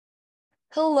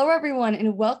Hello, everyone,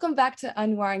 and welcome back to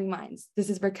Unwiring Minds. This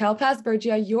is Raquel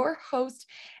Paz-Bergia, your host,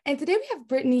 and today we have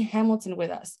Brittany Hamilton with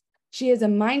us. She is a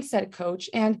mindset coach,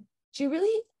 and she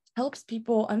really helps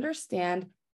people understand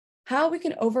how we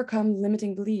can overcome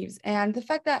limiting beliefs and the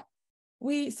fact that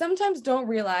we sometimes don't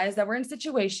realize that we're in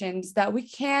situations that we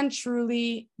can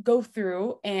truly go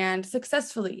through and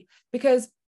successfully, because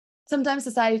sometimes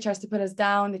society tries to put us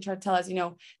down. They try to tell us,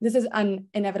 this is an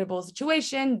inevitable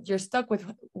situation. You're stuck with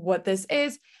what this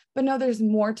is, but no, there's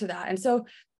more to that. And so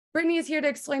Brittany is here to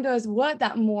explain to us what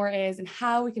that more is and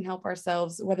how we can help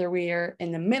ourselves, whether we are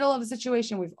in the middle of a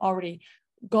situation, we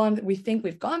think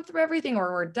we've gone through everything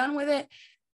or we're done with it.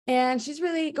 And she's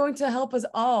really going to help us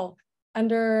all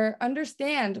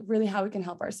understand really how we can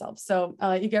help ourselves. So I'll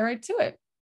let you get right to it.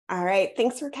 All right.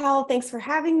 Thanks, Raquel. Thanks for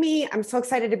having me. I'm so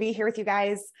excited to be here with you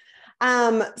guys.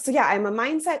 I'm a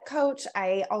mindset coach.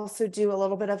 I also do a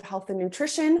little bit of health and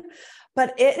nutrition,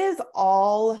 but it is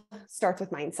all starts with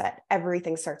mindset.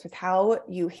 Everything starts with how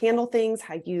you handle things,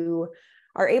 how you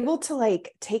are able to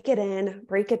take it in,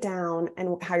 break it down,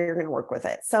 and how you're going to work with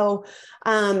it. So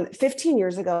 15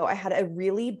 years ago, I had a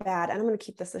really bad, and I'm going to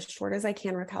keep this as short as I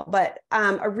can, Raquel, but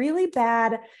a really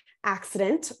bad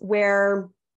accident where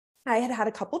I had had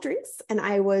a couple drinks and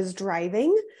I was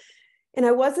driving. And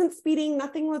I wasn't speeding.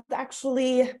 Nothing was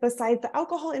actually, besides the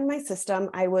alcohol in my system,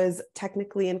 I was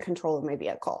technically in control of my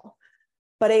vehicle.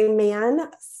 But a man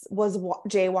was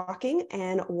jaywalking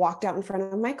and walked out in front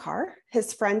of my car.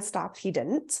 His friend stopped. He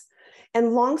didn't.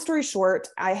 And long story short,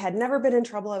 I had never been in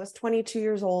trouble. I was 22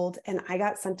 years old and I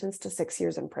got sentenced to 6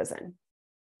 years in prison.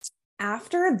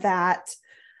 After that,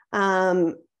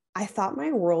 I thought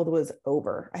my world was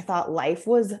over. I thought life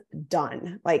was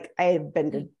done. I had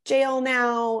been to jail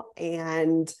now,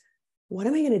 and what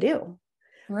am I going to do?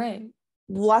 Right.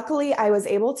 Luckily, I was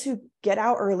able to get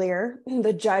out earlier.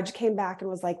 The judge came back and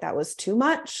was like, that was too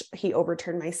much. He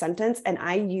overturned my sentence. And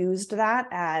I used that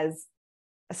as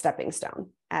a stepping stone,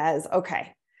 as,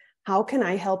 okay, how can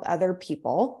I help other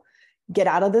people get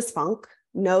out of this funk?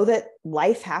 Know that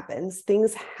life happens,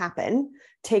 things happen,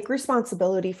 take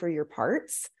responsibility for your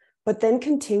parts, but then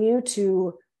continue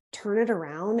to turn it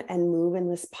around and move in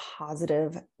this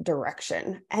positive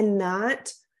direction and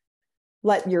not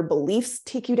let your beliefs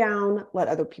take you down, let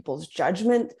other people's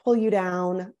judgment pull you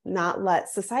down, not let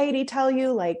society tell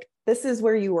you this is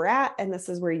where you were at and this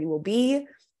is where you will be.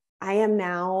 I am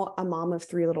now a mom of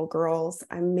 3 little girls.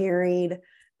 I'm married.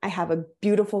 I have a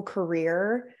beautiful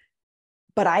career,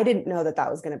 but I didn't know that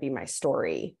was going to be my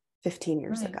story 15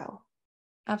 years ago.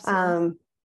 Absolutely.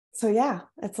 So yeah,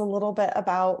 it's a little bit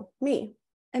about me.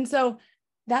 And so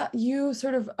that you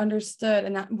sort of understood,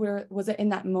 and was it in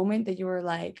that moment that you were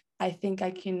like, I think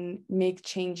I can make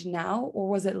change now? Or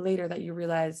was it later that you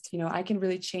realized, I can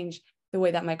really change the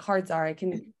way that my cards are. I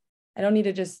don't need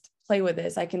to just play with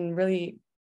this. I can really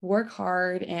work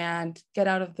hard and get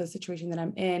out of the situation that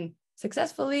I'm in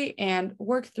successfully and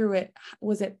work through it.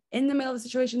 Was it in the middle of the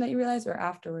situation that you realized or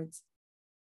afterwards?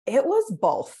 It was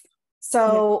both.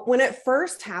 So when it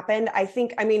first happened, I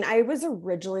was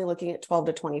originally looking at 12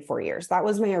 to 24 years. That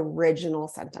was my original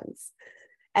sentence.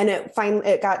 And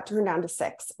it got turned down to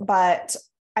 6. But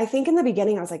I think in the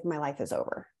beginning, I was like, my life is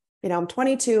over. I'm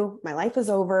 22, my life is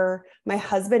over. My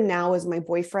husband now is my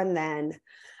boyfriend then.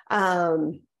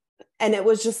 And it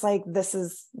was just like, this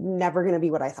is never going to be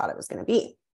what I thought it was going to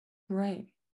be. Right.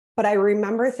 But I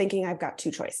remember thinking I've got 2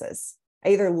 choices. I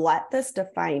either let this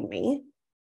define me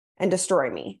and destroy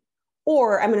me,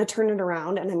 or I'm going to turn it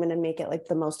around and I'm going to make it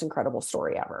the most incredible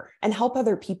story ever and help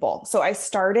other people. So I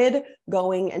started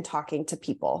going and talking to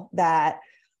people that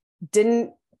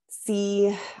didn't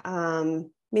see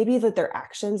maybe that their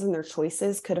actions and their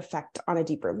choices could affect on a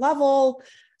deeper level.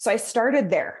 So I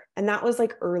started there, and that was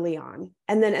early on.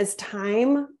 And then as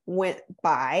time went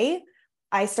by,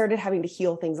 I started having to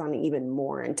heal things on an even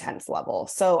more intense level.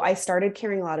 So I started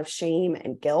carrying a lot of shame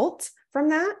and guilt from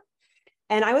that.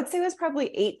 And I would say it was probably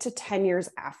 8 to 10 years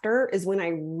after is when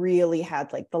I really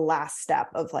had the last step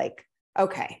of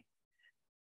okay,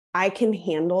 I can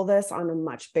handle this on a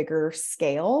much bigger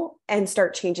scale and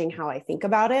start changing how I think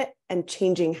about it and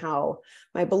changing how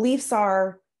my beliefs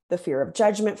are, the fear of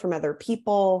judgment from other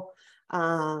people,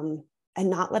 and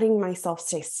not letting myself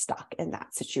stay stuck in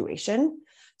that situation.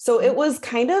 So it was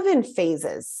kind of in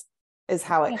phases is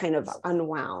how it kind of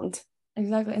unwound.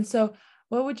 Exactly. And so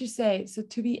what would you say? So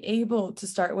to be able to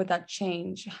start with that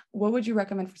change, what would you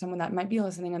recommend for someone that might be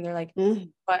listening and they're like,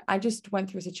 but I just went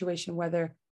through a situation,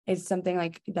 whether it's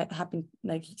something that happened,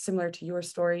 similar to your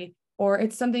story, or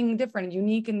it's something different,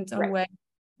 unique in its own way,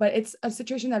 but it's a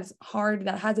situation that is hard,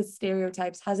 that has its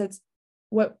stereotypes, has its,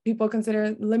 what people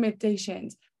consider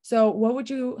limitations. So what would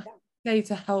you say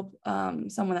to help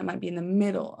someone that might be in the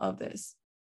middle of this?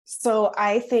 So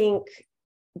I think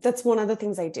that's one of the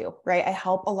things I do, right? I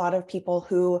help a lot of people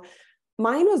who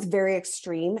mine was very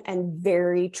extreme and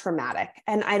very traumatic.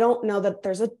 And I don't know that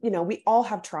there's we all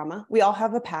have trauma. We all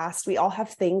have a past. We all have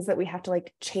things that we have to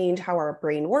like change how our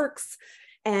brain works.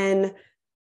 And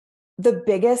the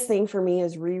biggest thing for me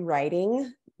is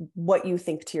rewriting what you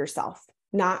think to yourself,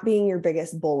 not being your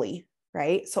biggest bully,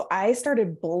 right? So I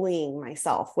started bullying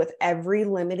myself with every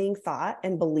limiting thought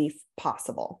and belief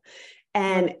possible.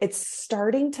 And it's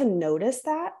starting to notice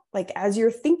that, like, as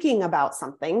you're thinking about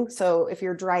something. So if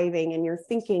you're driving and you're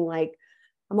thinking like,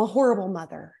 I'm a horrible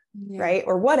mother, right?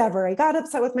 Or whatever, I got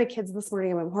upset with my kids this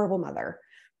morning, I'm a horrible mother.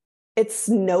 It's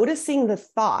noticing the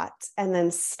thought and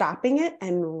then stopping it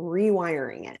and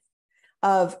rewiring it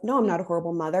of, no, I'm not a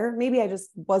horrible mother. Maybe I just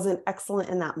wasn't excellent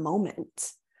in that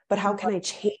moment, but how can I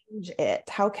change it?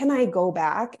 How can I go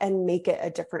back and make it a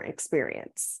different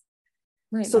experience?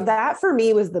 Right. So that for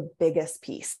me was the biggest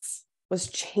piece, was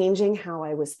changing how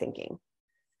I was thinking.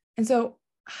 And so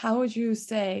how would you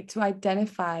say to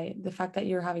identify the fact that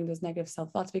you're having those negative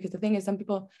self-thoughts? Because the thing is, some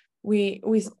people, we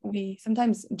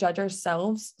sometimes judge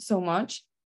ourselves so much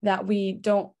that we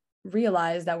don't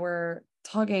realize that we're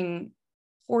talking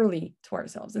poorly to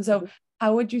ourselves. And so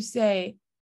how would you say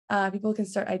people can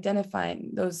start identifying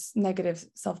those negative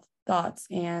self-thoughts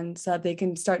and so that they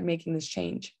can start making this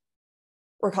change?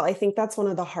 Raquel, I think that's one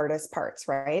of the hardest parts,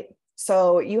 right?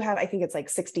 So you have, I think it's like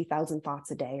 60,000 thoughts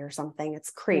a day or something.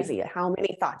 It's crazy how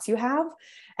many thoughts you have.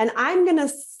 And I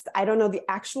don't know the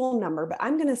actual number, but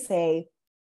I'm going to say,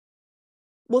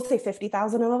 we'll say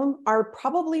 50,000 of them are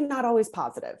probably not always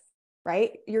positive,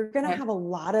 right? You're going to have a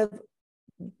lot of,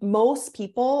 most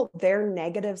people, their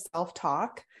negative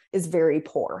self-talk is very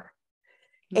poor.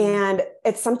 And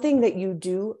it's something that you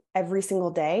do every single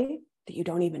day that you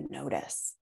don't even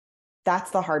notice.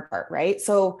 That's the hard part, right?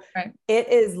 So it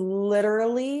is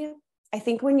literally, I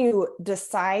think when you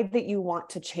decide that you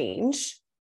want to change,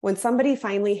 when somebody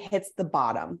finally hits the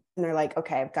bottom and they're like,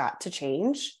 okay, I've got to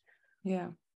change. Yeah.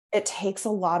 It takes a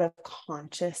lot of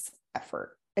conscious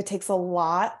effort. It takes a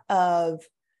lot of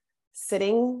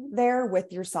sitting there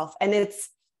with yourself. And it's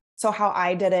so how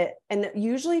I did it. And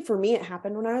usually for me, it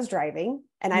happened when I was driving.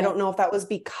 And I don't know if that was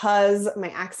because my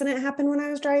accident happened when I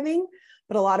was driving,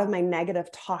 but a lot of my negative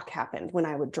talk happened when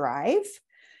I would drive.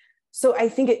 So I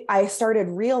think I started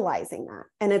realizing that.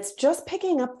 And it's just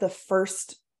picking up the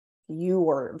first few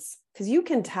words, because you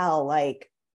can tell like,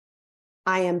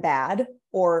 I am bad,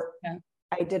 or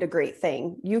I did a great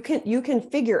thing. You can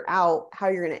figure out how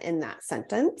you're going to end that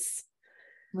sentence.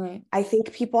 Right. I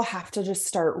think people have to just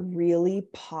start really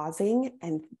pausing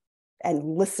and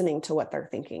listening to what they're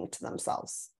thinking to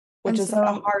themselves, which is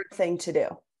a hard thing to do.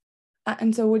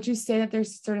 And so would you say that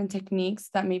there's certain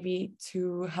techniques that maybe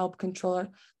to help not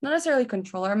necessarily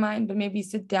control our mind, but maybe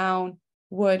sit down,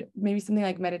 would maybe something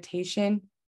like meditation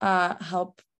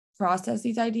help process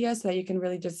these ideas so that you can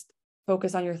really just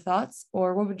focus on your thoughts?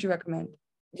 Or what would you recommend?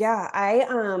 Yeah,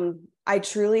 I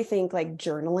truly think like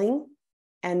journaling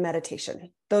and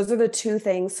meditation. Those are the two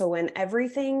things. So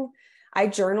I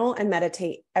journal and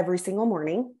meditate every single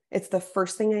morning. It's the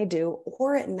first thing I do,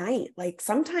 or at night. Like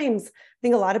sometimes I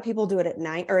think a lot of people do it at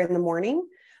night or in the morning,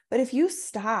 but if you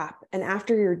stop and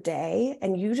after your day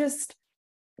and you just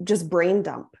brain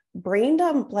dump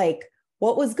like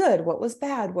what was good, what was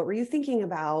bad, what were you thinking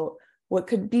about, what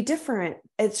could be different?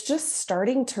 It's just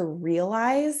starting to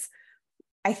realize.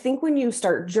 I think when you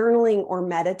start journaling or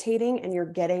meditating and you're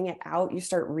getting it out, you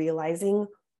start realizing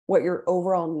what your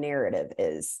overall narrative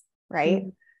is, right?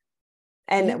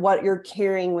 And what you're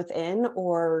carrying within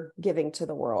or giving to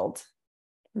the world.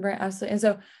 Right, absolutely. And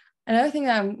so another thing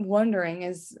that I'm wondering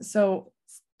is, so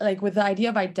like with the idea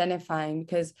of identifying,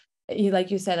 because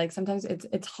like you said, like sometimes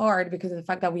it's hard because of the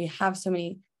fact that we have so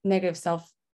many negative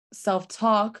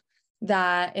self-talk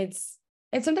that it's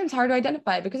sometimes hard to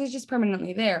identify because it's just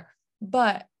permanently there.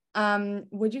 But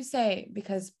would you say,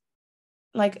 because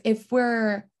like if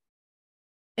we're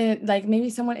like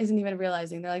maybe someone isn't even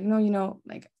realizing, they're like, no,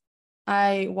 like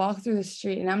I walk through the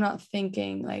street and I'm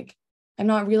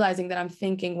not realizing that I'm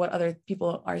thinking what other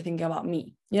people are thinking about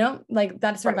me, like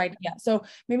that sort of idea. So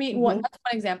maybe that's one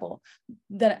example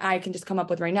that I can just come up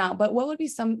with right now. But what would be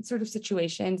some sort of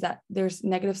situations that there's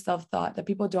negative self-thought that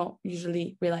people don't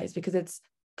usually realize because it's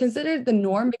considered the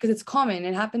norm, because it's common,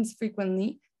 it happens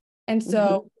frequently. And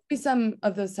so be some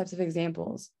of those types of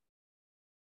examples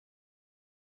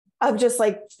of just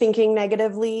like thinking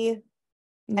negatively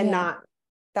and not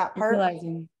that part.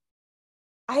 Realizing.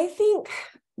 I think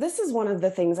this is one of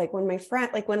the things, like when my friend,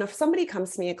 like when if somebody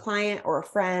comes to me, a client or a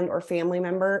friend or family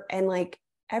member, and like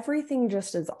everything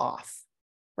just is off,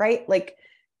 right? Like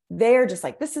they're just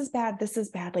like, this is bad. This is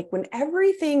bad. Like when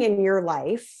everything in your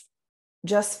life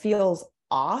just feels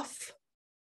off,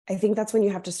 I think that's when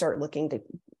you have to start looking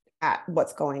at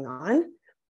what's going on.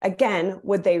 Again,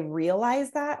 would they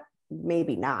realize that?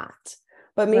 Maybe not.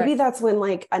 But maybe that's when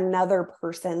like another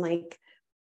person, like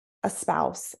a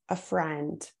spouse, a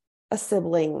friend, a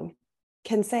sibling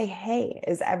can say, hey,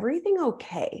 is everything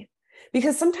okay?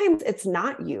 Because sometimes it's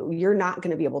not you. You're not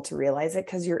going to be able to realize it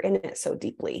because you're in it so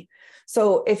deeply.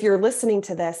 So if you're listening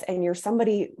to this and you're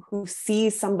somebody who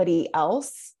sees somebody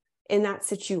else in that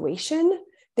situation,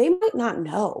 they might not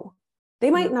know.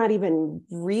 They might not even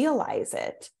realize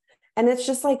it. And it's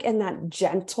just like in that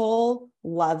gentle,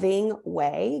 loving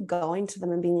way, going to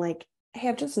them and being like, hey,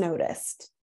 I've just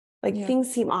noticed, like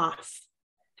things seem off.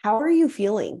 How are you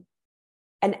feeling?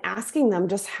 And asking them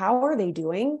just how are they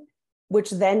doing, which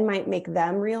then might make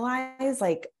them realize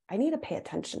like, I need to pay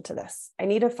attention to this. I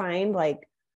need to find like,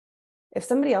 if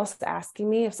somebody else is asking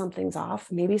me if something's off,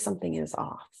 maybe something is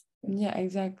off. Yeah,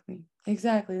 exactly.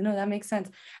 Exactly. No, that makes sense.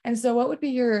 And so what would be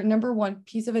your number one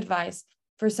piece of advice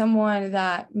for someone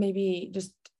that maybe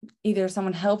just either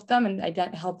someone helped them and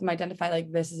help them identify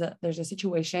like there's a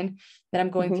situation that I'm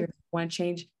going through, want to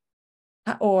change,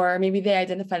 or maybe they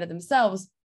identified it themselves.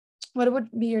 What would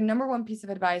be your number one piece of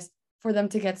advice for them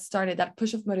to get started, that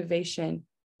push of motivation?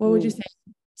 What would you say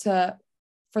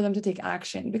for them to take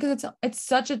action? Because it's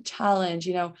such a challenge,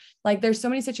 like there's so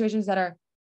many situations that are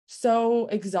so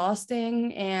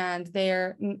exhausting, and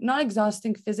they're not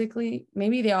exhausting physically,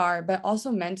 maybe they are, but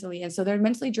also mentally. And so they're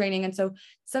mentally draining. And so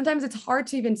sometimes it's hard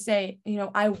to even say,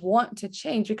 I want to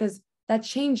change, because that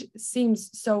change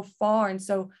seems so far and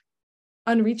so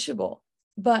unreachable.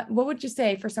 But what would you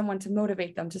say for someone to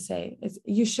motivate them to say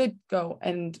you should go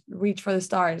and reach for the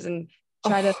stars and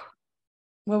try to,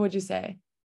 what would you say?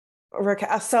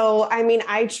 So, I mean,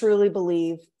 I truly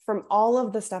believe from all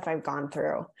of the stuff I've gone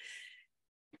through,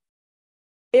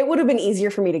 it would have been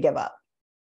easier for me to give up,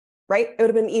 right? It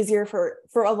would have been easier for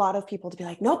a lot of people to be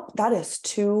like, nope, that is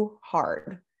too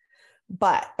hard.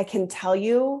 But I can tell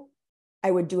you, I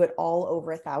would do it all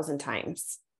over 1,000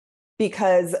 times,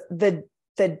 because the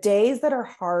days that are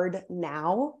hard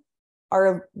now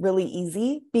are really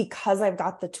easy because I've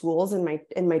got the tools in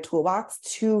my toolbox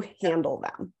to handle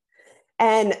them.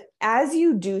 And as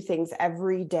you do things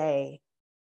every day,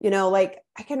 like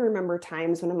I can remember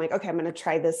times when I'm like, okay, I'm going to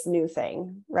try this new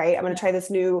thing, right? I'm going to try this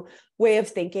new way of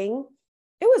thinking.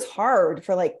 It was hard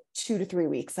for like 2 to 3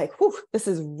 weeks. Like, whew, this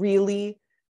is really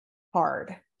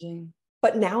hard.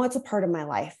 But now it's a part of my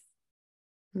life.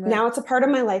 Now it's a part of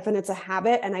my life, and it's a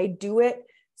habit, and I do it.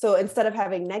 So instead of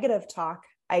having negative talk,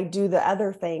 I do the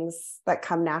other things that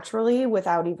come naturally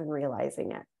without even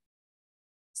realizing it.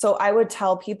 So I would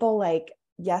tell people like,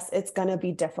 yes, it's going to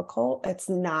be difficult. It's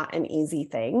not an easy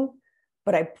thing,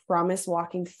 but I promise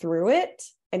walking through it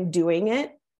and doing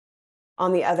it,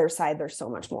 on the other side, there's so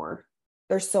much more.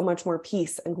 There's so much more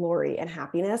peace and glory and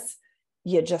happiness.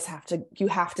 You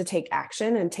have to take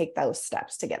action and take those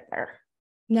steps to get there.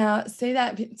 Now, say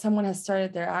that someone has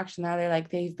started their action. Now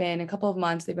they've been a couple of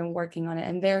months, they've been working on it,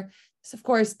 and of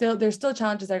course, there's still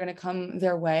challenges that are going to come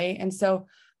their way. And so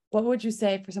what would you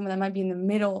say for someone that might be in the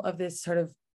middle of this sort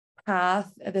of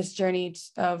path, this journey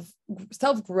of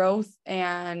self-growth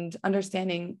and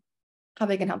understanding how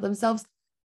they can help themselves?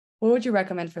 What would you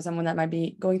recommend for someone that might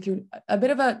be going through a bit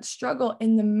of a struggle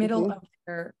in the middle of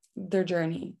their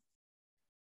journey?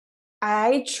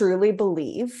 I truly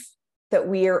believe that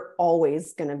we are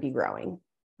always going to be growing,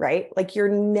 right? Like you're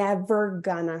never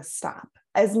gonna stop.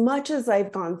 As much as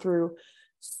I've gone through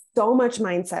so much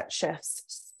mindset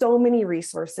shifts, so many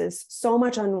resources, so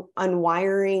much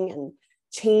unwiring and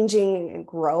changing and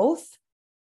growth,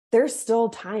 there's still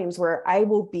times where I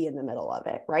will be in the middle of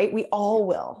it, right? We all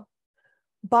will.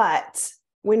 But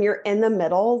when you're in the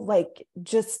middle, like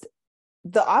just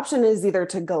the option is either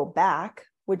to go back,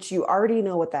 which you already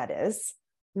know what that is,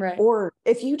 right? Or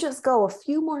if you just go a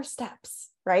few more steps,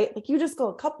 right? Like you just go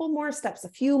a couple more steps, a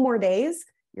few more days,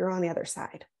 you're on the other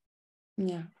side.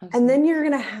 Yeah. Absolutely. And then you're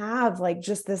going to have like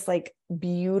just this like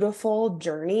beautiful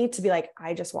journey to be like,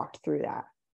 I just walked through that.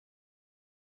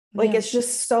 Like, it's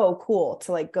just so cool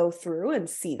to like go through and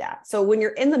see that. So when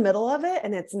you're in the middle of it,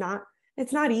 and it's not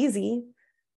easy.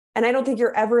 And I don't think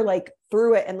you're ever like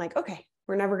through it and like, okay,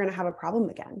 we're never going to have a problem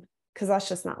again, because that's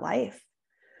just not life.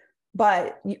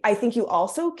 But I think you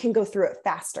also can go through it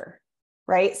faster,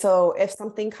 right? So if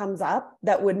something comes up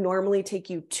that would normally take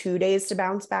you 2 days to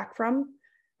bounce back from,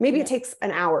 maybe it takes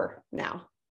an hour now.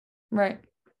 Right.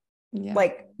 Yeah.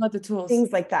 like About the tools.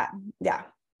 things like that. Yeah.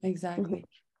 Exactly.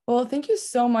 Well, thank you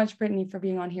so much, Brittany, for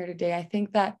being on here today. I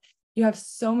think that you have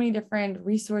so many different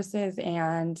resources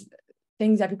and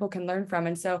things that people can learn from.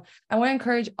 And so I want to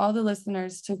encourage all the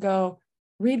listeners to go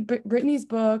read Brittany's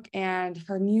book and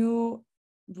her new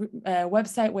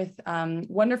website with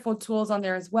wonderful tools on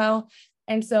there as well.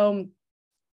 And so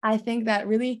I think that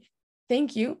really,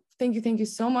 thank you. Thank you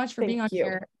so much for being on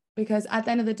here, because at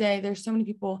the end of the day, there's so many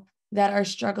people that are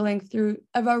struggling through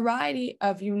a variety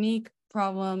of unique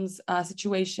problems,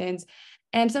 situations.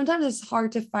 And sometimes it's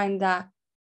hard to find that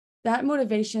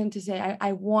motivation to say,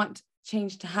 I want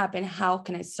change to happen. How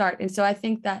can I start? And so I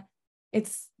think that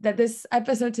this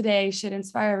episode today should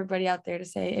inspire everybody out there to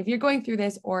say, if you're going through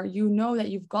this, or you know that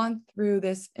you've gone through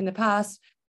this in the past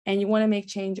and you want to make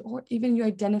change, or even you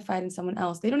identified in someone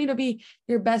else, they don't need to be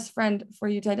your best friend for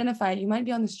you to identify it. You might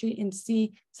be on the street and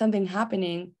see something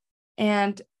happening,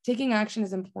 and taking action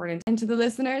is important. And to the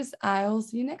listeners, I'll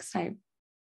see you next time.